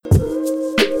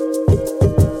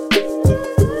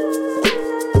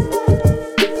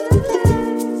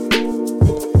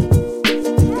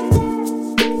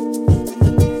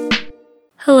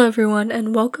everyone,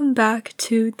 and welcome back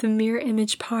to the Mirror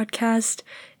Image Podcast.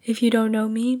 If you don't know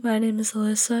me, my name is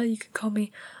Alyssa. You can call me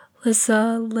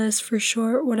Lissa, Liz for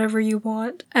short, whatever you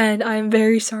want. And I'm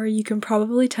very sorry, you can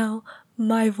probably tell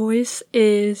my voice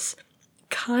is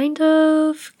kind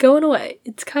of going away.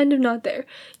 It's kind of not there.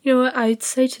 You know what, I'd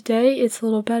say today it's a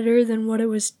little better than what it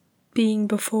was being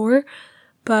before,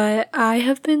 but I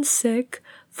have been sick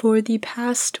for the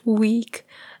past week,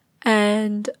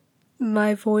 and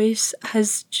my voice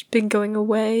has been going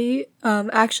away.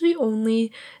 Actually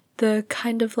only the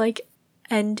kind of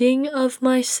ending of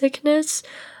my sickness.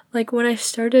 Like when I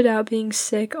started out being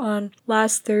sick on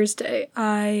last Thursday,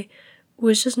 I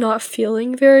was just not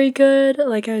feeling very good.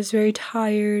 Like I was very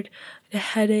tired, a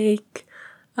headache,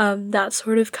 that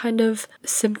sort of kind of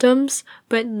symptoms.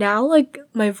 But now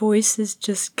my voice is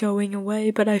just going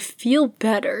away, but I feel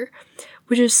better,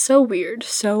 which is so weird.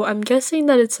 So I'm guessing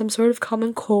that it's some sort of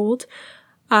common cold.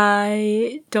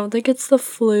 I don't think it's the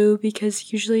flu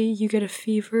because usually you get a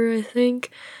fever, I think.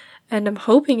 And I'm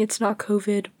hoping it's not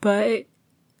COVID, but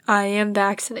I am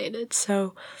vaccinated.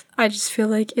 So I just feel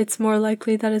like it's more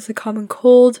likely that it's a common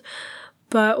cold.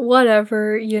 But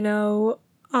whatever,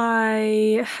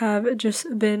 I have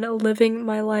just been living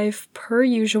my life per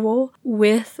usual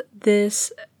with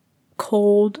this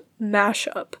cold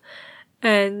mashup.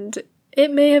 And it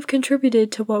may have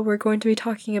contributed to what we're going to be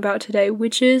talking about today,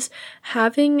 which is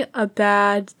having a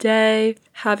bad day,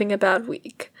 having a bad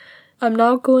week. I'm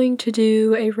not going to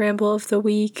do a ramble of the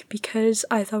week because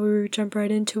I thought we would jump right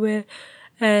into it.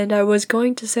 And I was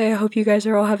going to say I hope you guys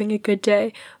are all having a good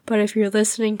day, but if you're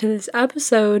listening to this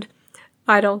episode,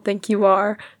 I don't think you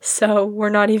are, so we're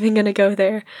not even going to go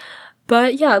there.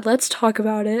 But yeah, let's talk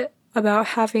about it. About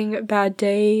having bad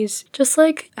days, just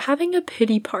like having a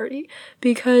pity party,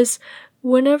 because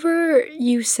whenever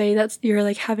you say that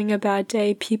you're having a bad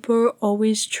day, people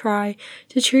always try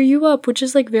to cheer you up, which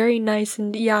is very nice,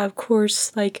 and yeah, of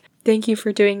course, thank you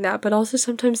for doing that, but also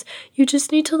sometimes you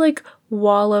just need to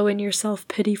wallow in your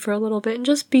self-pity for a little bit and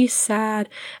just be sad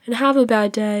and have a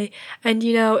bad day, and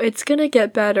it's gonna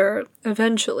get better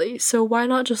eventually, so why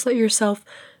not just let yourself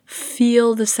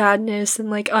feel the sadness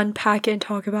and unpack it and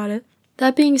talk about it.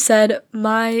 That being said,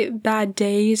 my bad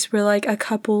days were a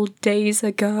couple days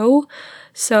ago,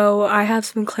 so I have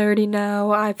some clarity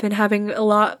now. I've been having a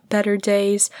lot better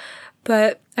days,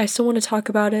 but I still want to talk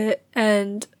about it,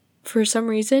 and for some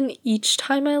reason, each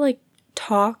time I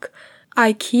talk,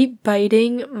 I keep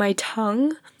biting my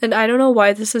tongue, and I don't know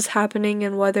why this is happening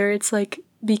and whether it's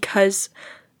because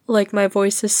my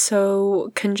voice is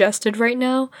so congested right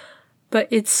now. But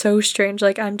it's so strange,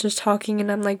 I'm just talking and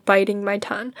I'm biting my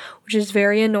tongue, which is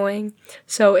very annoying.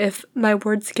 So if my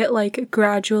words get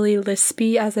gradually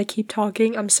lispy as I keep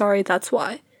talking, I'm sorry, that's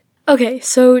why. Okay,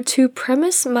 so to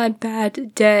premise my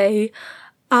bad day,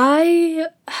 I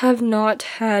have not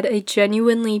had a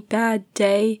genuinely bad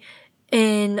day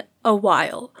in a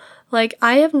while.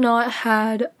 I have not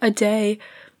had a day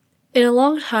in a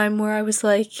long time where I was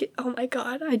oh my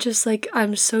god,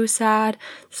 I'm so sad,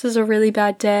 this is a really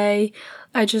bad day.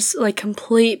 I just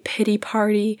complete pity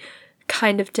party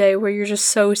kind of day where you're just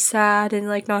so sad and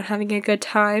not having a good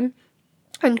time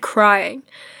and crying.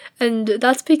 And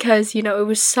that's because, it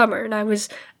was summer and I was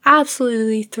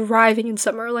absolutely thriving in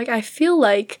summer. I feel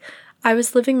like I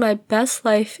was living my best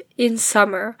life in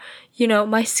summer.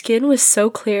 My skin was so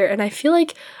clear, and I feel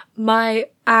like my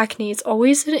acne is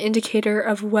always an indicator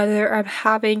of whether I'm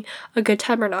having a good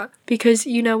time or not. Because,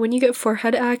 when you get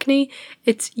forehead acne,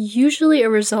 it's usually a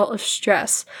result of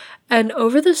stress. And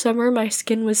over the summer, my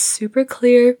skin was super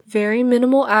clear, very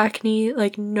minimal acne,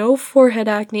 no forehead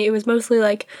acne. It was mostly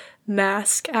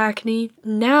mask acne.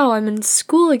 Now I'm in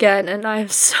school again, and I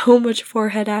have so much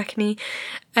forehead acne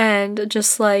and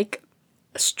just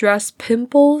stress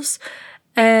pimples.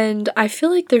 And I feel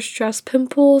like they're stress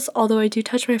pimples, although I do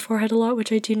touch my forehead a lot,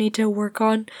 which I do need to work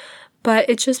on. But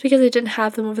it's just because I didn't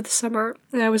have them over the summer,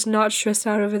 and I was not stressed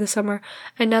out over the summer.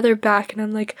 And now they're back, and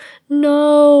I'm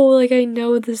no, I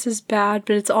know this is bad,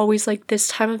 but it's always this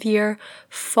time of year,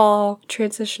 fall,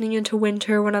 transitioning into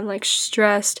winter, when I'm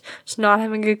stressed, just not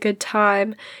having a good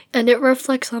time, and it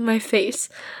reflects on my face.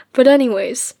 But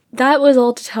anyways, that was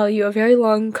all to tell you, a very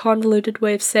long, convoluted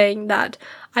way of saying that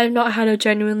I have not had a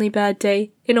genuinely bad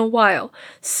day in a while.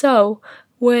 So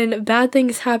when bad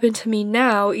things happen to me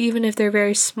now, even if they're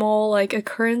very small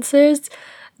occurrences,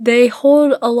 they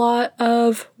hold a lot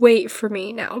of weight for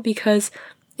me now, because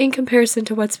in comparison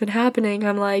to what's been happening,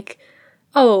 I'm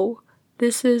oh,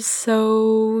 this is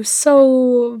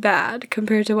so bad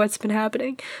compared to what's been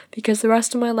happening, because the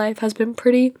rest of my life has been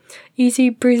pretty easy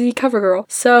breezy cover girl.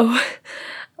 So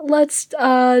let's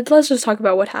just talk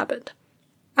about what happened.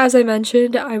 as I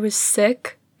mentioned, I was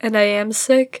sick and I am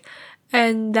sick,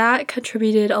 and that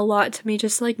contributed a lot to me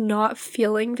just like not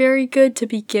feeling very good to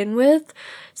begin with.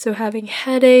 So having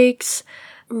headaches,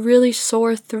 really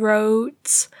sore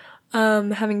throats,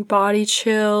 having body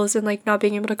chills, and like not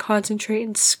being able to concentrate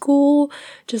in school,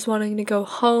 just wanting to go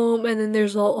home. And then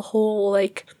there's a whole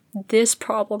like this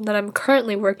problem that I'm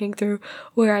currently working through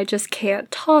where I just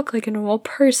can't talk like a normal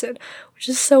person, which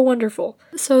is so wonderful.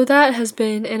 So that has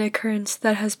been an occurrence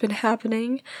that has been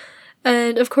happening.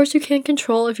 And of course, you can't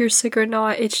control if you're sick or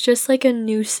not. It's just like a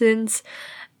nuisance.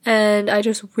 And I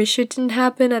just wish it didn't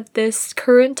happen at this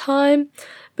current time.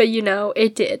 But you know,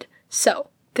 it did.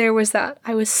 So there was that.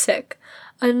 I was sick.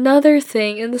 Another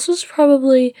thing, and this was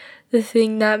probably the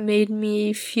thing that made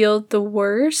me feel the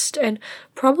worst, and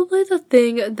probably the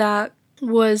thing that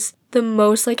was the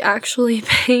most like actually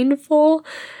painful,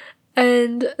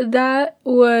 and that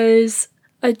was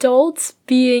adults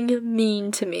being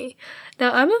mean to me.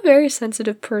 Now, I'm a very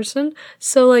sensitive person,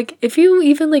 so like if you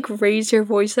even like raise your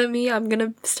voice at me, I'm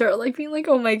gonna start like being like,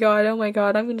 oh my god,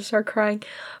 I'm gonna start crying.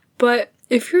 But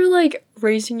if you're like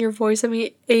raising your voice at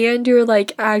me and you're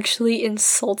like actually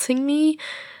insulting me,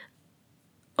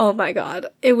 oh my god,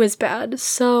 it was bad.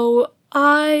 So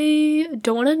I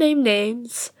don't want to name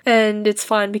names, and it's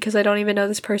fine because I don't even know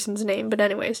this person's name. But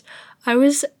anyways, I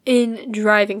was in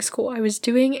driving school. I was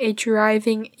doing a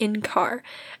driving in car,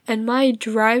 and my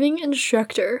driving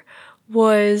instructor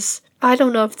was, I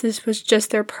don't know if this was just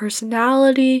their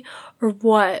personality or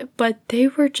what, but they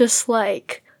were just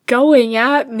like going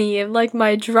at me and like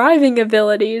my driving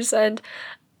abilities, and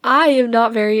I am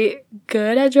not very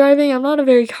good at driving. I'm not a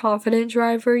very confident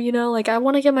driver, you know? Like, I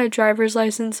want to get my driver's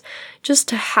license just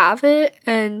to have it,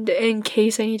 and in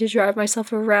case I need to drive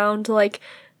myself around, like,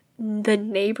 the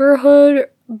neighborhood,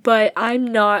 but I'm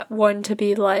not one to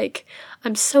be like,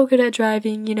 I'm so good at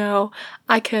driving, you know?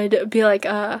 I could be like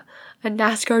a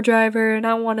NASCAR driver, and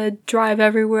I want to drive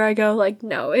everywhere I go. Like,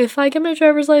 no. If I get my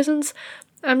driver's license,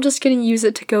 I'm just gonna use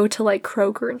it to go to like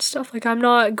Kroger and stuff. Like, I'm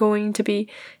not going to be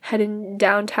heading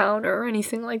downtown or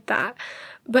anything like that.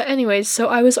 But anyways, so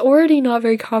I was already not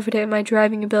very confident in my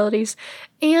driving abilities,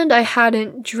 and I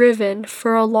hadn't driven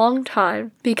for a long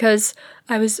time because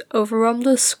I was overwhelmed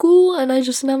with school and I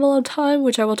just didn't have a lot of time,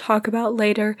 which I will talk about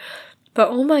later. But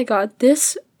oh my god,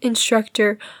 this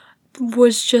instructor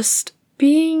was just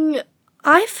being,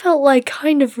 I felt like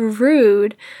kind of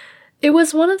rude. It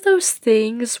was one of those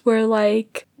things where,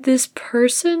 like, this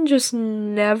person just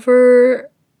never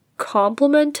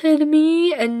complimented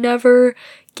me and never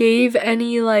gave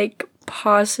any, like,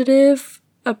 positive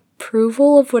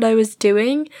approval of what I was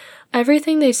doing.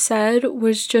 Everything they said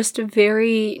was just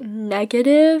very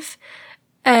negative,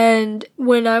 and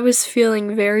when I was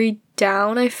feeling very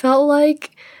down, I felt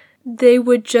like they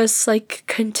would just, like,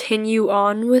 continue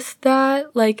on with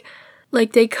that. Like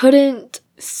they couldn't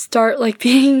start like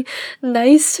being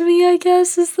nice to me, I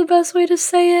guess is the best way to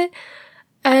say it.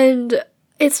 And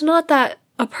it's not that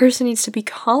a person needs to be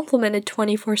complimented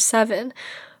 24/7,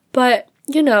 but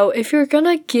you know, if you're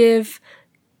gonna give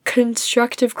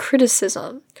constructive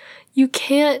criticism, you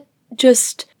can't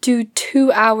just do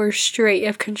 2 hours straight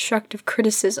of constructive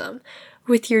criticism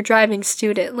with your driving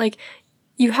student. Like,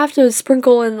 you have to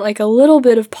sprinkle in like a little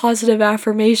bit of positive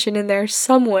affirmation in there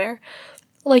somewhere.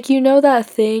 Like, you know that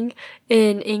thing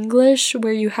in English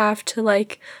where you have to,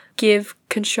 like, give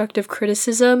constructive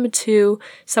criticism to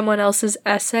someone else's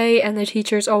essay, and the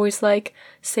teacher's always, like,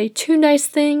 say 2 nice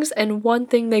things and 1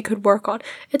 thing they could work on.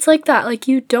 It's like that. Like,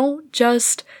 you don't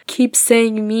just keep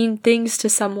saying mean things to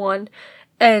someone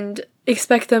and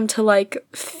expect them to, like,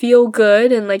 feel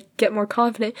good and, like, get more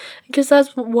confident. Because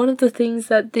that's one of the things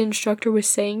that the instructor was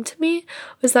saying to me,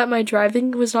 was that my driving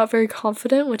was not very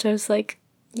confident, which I was like,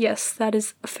 yes, that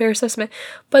is a fair assessment.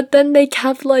 But then they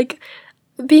kept, like,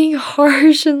 being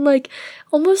harsh and, like,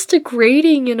 almost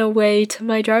degrading in a way to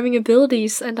my driving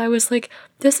abilities. And I was like,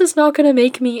 this is not going to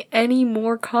make me any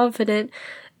more confident.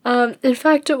 In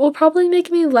fact, it will probably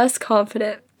make me less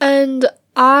confident. And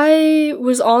I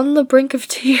was on the brink of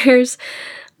tears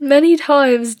many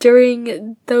times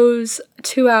during those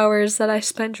 2 hours that I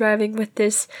spent driving with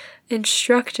this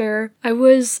instructor. I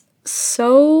was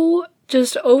so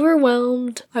just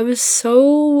overwhelmed. I was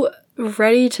so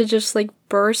ready to just like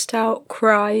burst out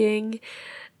crying,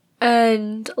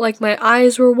 and like my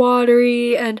eyes were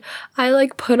watery, and I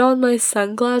like put on my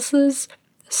sunglasses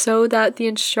so that the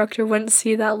instructor wouldn't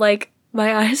see that like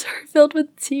my eyes were filled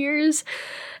with tears.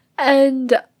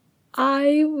 And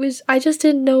I just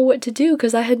didn't know what to do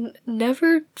because I had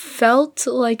never felt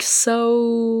like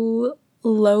so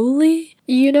lowly.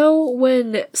 You know,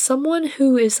 when someone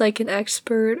who is like an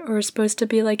expert or is supposed to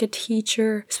be like a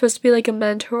teacher, supposed to be like a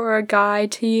mentor or a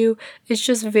guide to you, is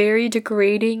just very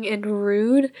degrading and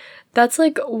rude, that's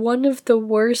like one of the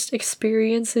worst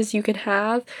experiences you can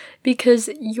have, because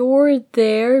you're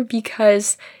there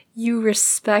because you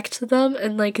respect them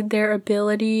and like their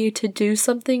ability to do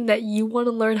something that you want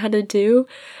to learn how to do.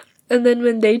 And then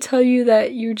when they tell you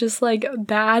that you're just like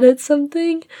bad at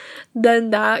something, then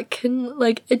that can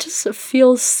like, it just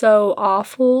feels so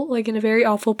awful, like in a very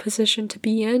awful position to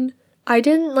be in. I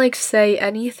didn't like say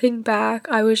anything back.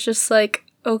 I was just like,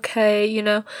 okay, you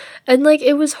know. And like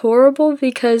it was horrible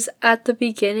because at the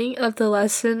beginning of the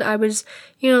lesson I was,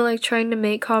 you know, like trying to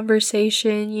make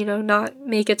conversation, you know, not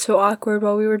make it so awkward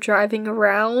while we were driving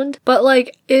around. But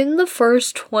like in the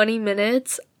first 20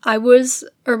 minutes,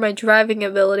 my driving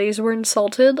abilities were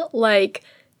insulted like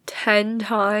 10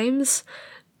 times.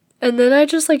 And then I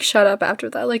just like shut up after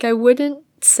that. Like I wouldn't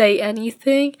say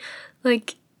anything.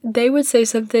 Like they would say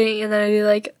something and then I'd be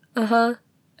like, uh-huh.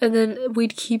 And then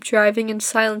we'd keep driving in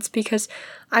silence because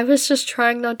I was just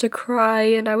trying not to cry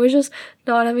and I was just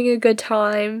not having a good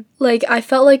time. Like, I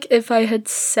felt like if I had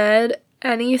said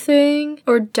anything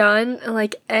or done,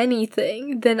 like,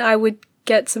 anything, then I would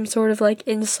get some sort of, like,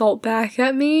 insult back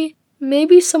at me.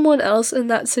 Maybe someone else in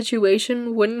that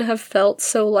situation wouldn't have felt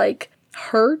so, like,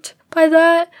 hurt by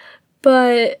that,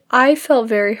 but I felt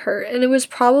very hurt. And it was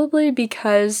probably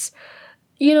because,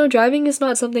 you know, driving is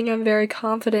not something I'm very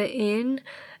confident in.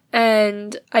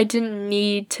 And I didn't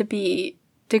need to be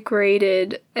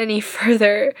degraded any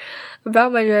further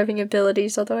about my driving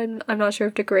abilities, although I'm not sure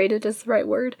if degraded is the right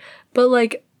word. But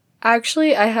like,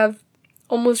 actually, I have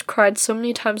almost cried so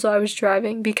many times while I was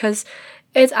driving because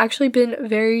it's actually been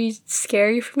very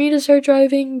scary for me to start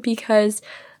driving because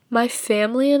my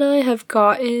family and I have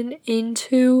gotten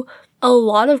into a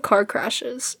lot of car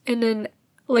crashes in an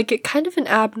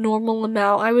abnormal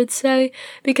amount, I would say,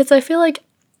 because I feel like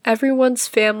everyone's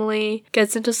family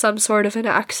gets into some sort of an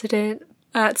accident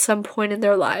at some point in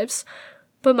their lives.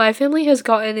 But my family has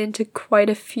gotten into quite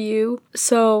a few.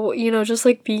 So, you know, just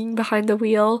like being behind the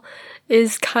wheel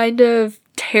is kind of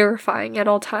terrifying at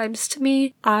all times to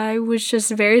me. I was just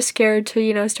very scared to,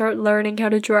 you know, start learning how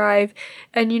to drive.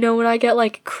 And, you know, when I get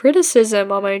like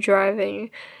criticism on my driving,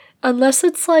 unless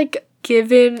it's like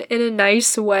given in a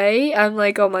nice way, I'm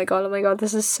like, oh my god,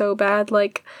 this is so bad.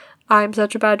 Like, I'm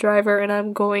such a bad driver and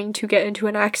I'm going to get into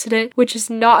an accident, which is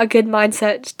not a good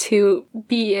mindset to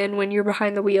be in when you're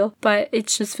behind the wheel, but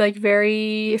it's just like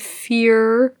very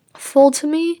fearful to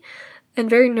me and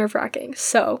very nerve-wracking.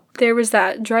 So there was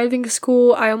that. Driving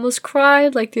school, I almost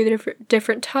cried like 3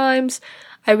 different times.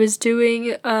 I was doing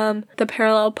the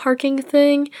parallel parking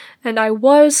thing and I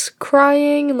was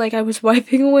crying and like I was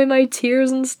wiping away my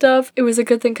tears and stuff. It was a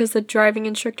good thing because the driving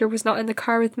instructor was not in the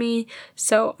car with me,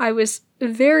 so I was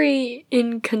very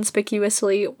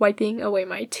inconspicuously wiping away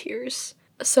my tears.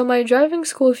 So my driving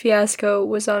school fiasco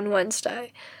was on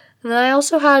Wednesday. And then I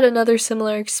also had another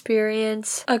similar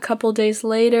experience a couple days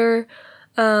later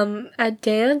at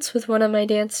dance with one of my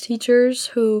dance teachers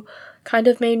who kind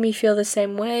of made me feel the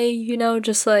same way, you know,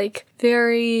 just like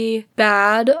very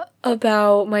bad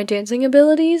about my dancing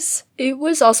abilities. It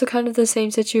was also kind of the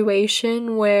same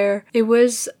situation where it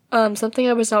was something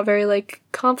I was not very like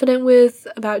confident with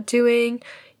about doing,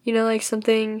 you know, like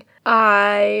something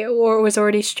I was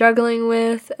already struggling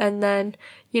with and then,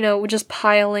 you know, just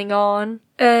piling on.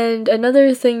 And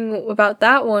another thing about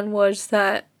that one was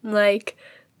that like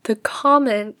the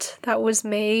comment that was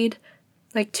made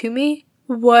like to me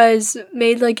was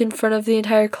made like in front of the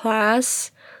entire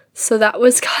class, so that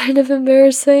was kind of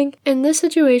embarrassing. In this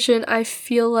situation, I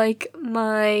feel like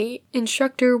my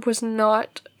instructor was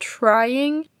not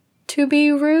trying to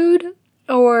be rude,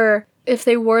 or if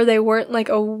they were, they weren't like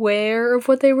aware of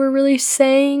what they were really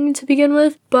saying to begin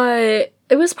with, but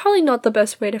it was probably not the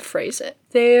best way to phrase it.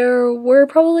 There were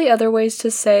probably other ways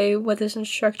to say what this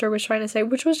instructor was trying to say,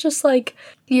 which was just like,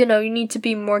 you know, you need to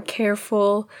be more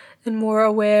careful and more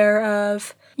aware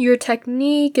of your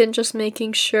technique and just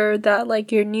making sure that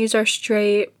like your knees are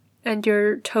straight and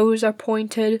your toes are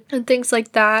pointed and things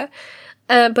like that.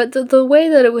 But the way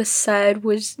that it was said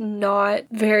was not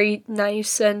very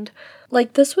nice, and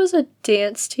like this was a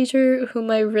dance teacher whom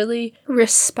I really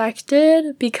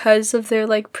respected because of their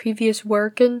like previous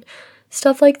work and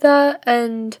stuff like that,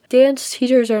 and dance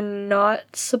teachers are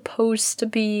not supposed to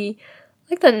be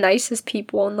like the nicest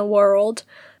people in the world.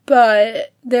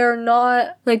 But they're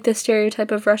not like the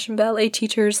stereotype of Russian ballet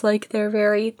teachers, like they're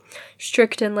very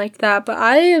strict and like that. But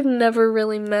I have never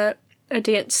really met a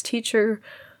dance teacher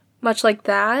much like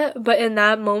that, but in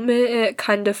that moment it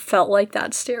kind of felt like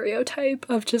that stereotype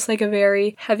of just like a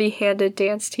very heavy-handed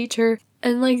dance teacher.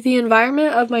 And like the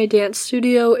environment of my dance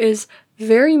studio is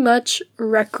very much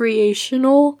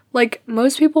recreational. Like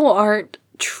most people aren't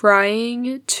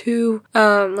trying to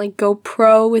like go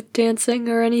pro with dancing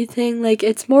or anything. Like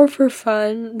it's more for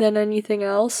fun than anything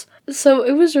else. So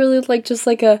it was really like just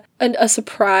like a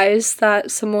surprise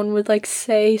that someone would like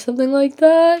say something like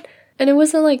that. And it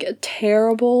wasn't like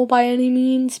terrible by any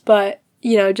means, but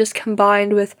you know, just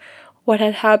combined with what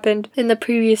had happened in the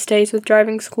previous days with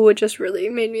driving school, it just really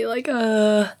made me like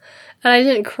and I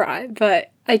didn't cry,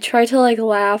 but I tried to like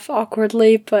laugh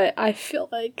awkwardly, but I feel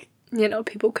like, you know,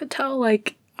 people could tell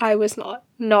like I was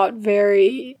not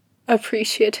very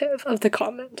appreciative of the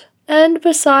comment. And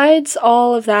besides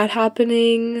all of that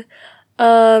happening,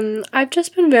 I've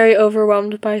just been very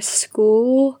overwhelmed by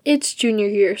school. It's junior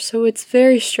year, so it's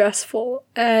very stressful.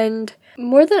 And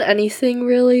more than anything,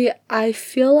 really, I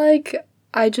feel like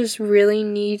I just really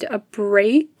need a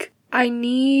break. I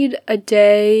need a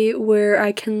day where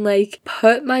I can like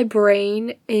put my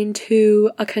brain into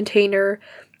a container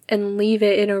and leave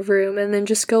it in a room and then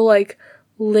just go like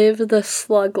live the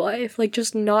slug life. Like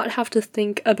just not have to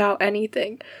think about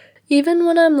anything. Even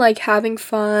when I'm like having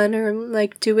fun or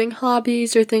like doing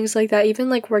hobbies or things like that, even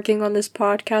like working on this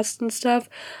podcast and stuff,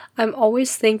 I'm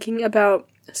always thinking about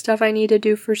stuff I need to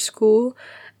do for school.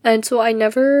 And so I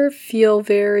never feel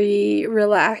very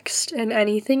relaxed in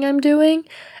anything I'm doing.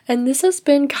 And this has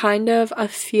been kind of a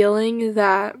feeling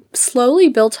that slowly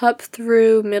built up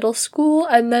through middle school,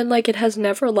 and then like it has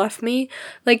never left me.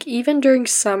 Like even during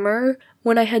summer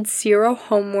when I had 0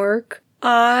 homework,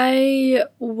 I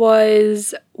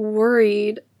was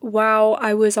worried while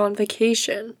I was on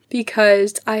vacation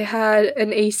because I had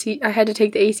to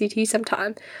take the ACT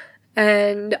sometime.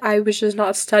 And I was just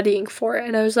not studying for it.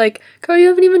 And I was like, girl, you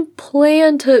haven't even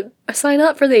planned to sign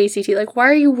up for the ACT. Like, why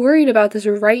are you worried about this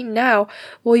right now?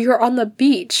 Well, you're on the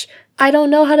beach. I don't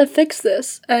know how to fix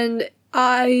this. And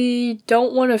I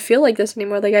don't want to feel like this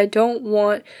anymore. Like, I don't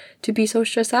want to be so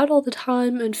stressed out all the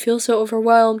time and feel so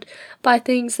overwhelmed by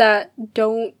things that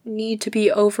don't need to be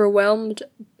overwhelmed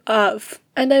of.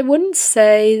 And I wouldn't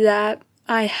say that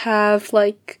I have,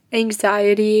 like,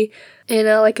 anxiety in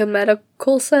a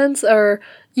medical sense, or,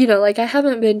 you know, like, I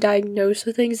haven't been diagnosed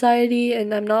with anxiety,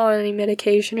 and I'm not on any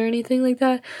medication or anything like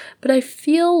that, but I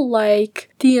feel like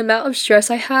the amount of stress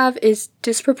I have is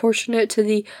disproportionate to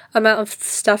the amount of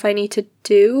stuff I need to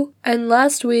do, and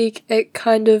last week, it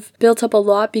kind of built up a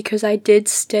lot because I did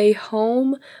stay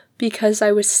home because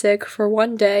I was sick for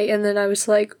one day, and then I was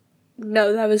like,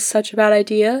 no, that was such a bad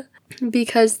idea,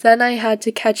 because then I had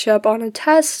to catch up on a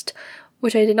test,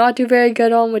 which I did not do very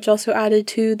good on, which also added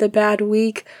to the bad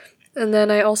week. And then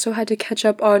I also had to catch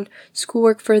up on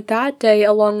schoolwork for that day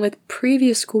along with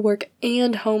previous schoolwork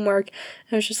and homework.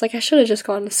 And I was just like, I should have just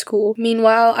gone to school.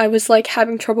 Meanwhile, I was like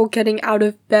having trouble getting out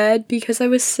of bed because I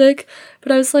was sick.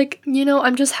 But I was like, you know,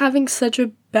 I'm just having such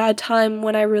a bad time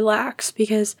when I relax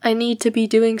because I need to be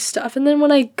doing stuff. And then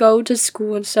when I go to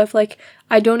school and stuff, like,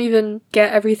 I don't even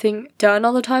get everything done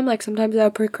all the time. Like, sometimes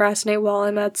I'll procrastinate while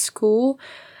I'm at school.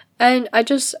 And I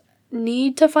just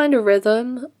need to find a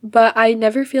rhythm, but I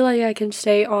never feel like I can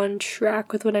stay on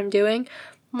track with what I'm doing.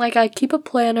 Like, I keep a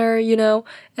planner, you know,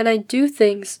 and I do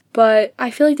things, but I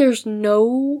feel like there's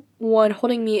no one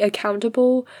holding me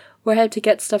accountable where I have to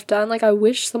get stuff done. Like, I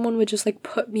wish someone would just, like,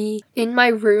 put me in my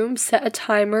room, set a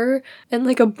timer, and,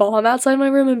 like, a bomb outside my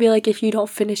room and be like, if you don't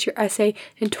finish your essay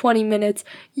in 20 minutes,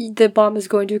 the bomb is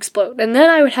going to explode. And then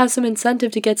I would have some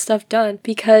incentive to get stuff done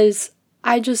because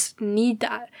I just need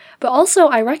that. But also,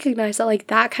 I recognize that, like,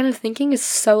 that kind of thinking is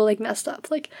so, like, messed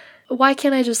up. Like, why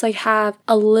can't I just, like, have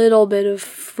a little bit of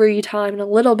free time and a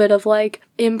little bit of, like,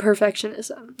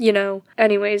 imperfectionism, you know?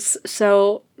 Anyways,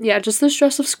 so, yeah, just the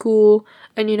stress of school.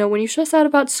 And, you know, when you stress out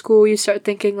about school, you start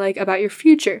thinking, like, about your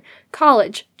future,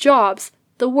 college, jobs,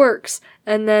 the works.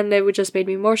 And then it would just made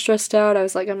me more stressed out. I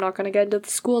was like, I'm not going to get into the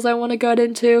schools I want to get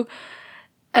into.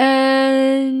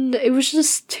 And it was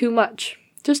just too much.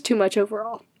 Just too much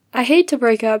overall. I hate to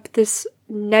break up this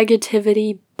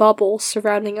negativity bubble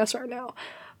surrounding us right now,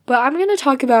 but I'm going to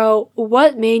talk about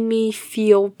what made me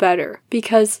feel better,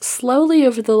 because slowly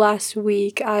over the last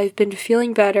week, I've been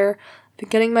feeling better, been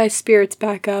getting my spirits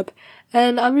back up,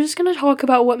 and I'm just going to talk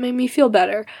about what made me feel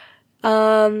better.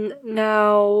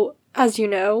 Now, as you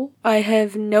know, I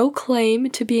have no claim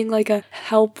to being, like, a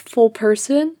helpful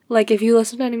person. Like, if you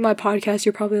listen to any of my podcasts,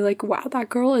 you're probably like, wow, that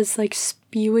girl is, like,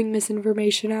 spewing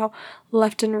misinformation out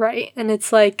left and right. And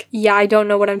it's like, yeah, I don't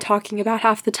know what I'm talking about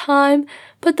half the time,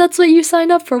 but that's what you sign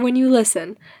up for when you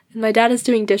listen. And my dad is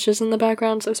doing dishes in the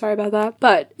background, so sorry about that.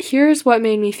 But here's what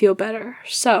made me feel better.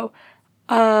 So,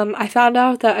 I found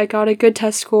out that I got a good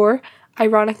test score,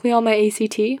 ironically on my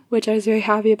ACT, which I was very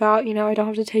happy about. You know, I don't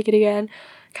have to take it again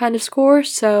kind of score.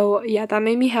 So yeah, that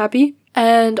made me happy.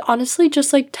 And honestly,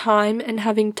 just like time and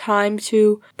having time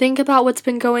to think about what's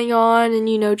been going on and,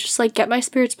 you know, just like get my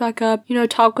spirits back up, you know,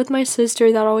 talk with my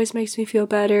sister, that always makes me feel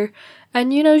better.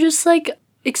 And, you know, just like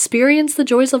experience the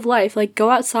joys of life, like go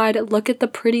outside, look at the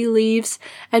pretty leaves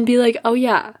and be like, oh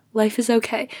yeah, life is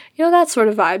okay. You know, that sort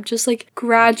of vibe, just like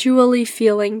gradually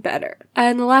feeling better.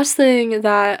 And the last thing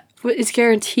that is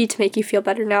guaranteed to make you feel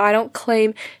better, now I don't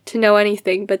claim to know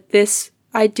anything, but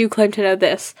I do claim to know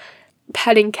this.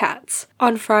 Petting cats.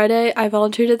 On Friday, I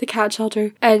volunteered at the cat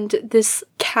shelter, and this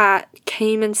cat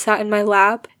came and sat in my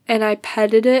lap, and I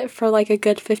petted it for like a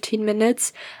good 15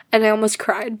 minutes, and I almost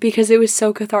cried because it was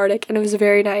so cathartic, and it was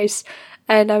very nice,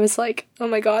 and I was like, oh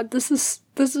my god, this is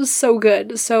so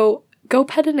good. So go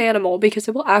pet an animal because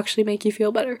it will actually make you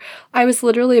feel better. I was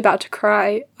literally about to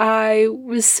cry. I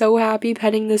was so happy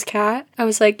petting this cat. I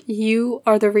was like, you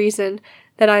are the reason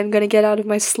that I'm gonna get out of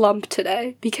my slump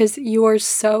today because you are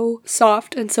so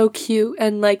soft and so cute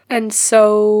and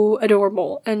so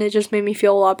adorable, and it just made me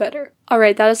feel a lot better.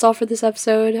 Alright, that is all for this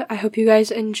episode. I hope you guys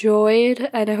enjoyed,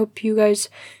 and I hope you guys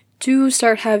do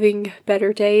start having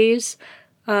better days.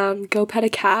 Go pet a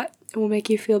cat. It will make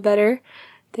you feel better.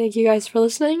 Thank you guys for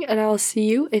listening, and I'll see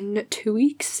you in 2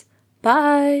 weeks.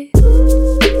 Bye!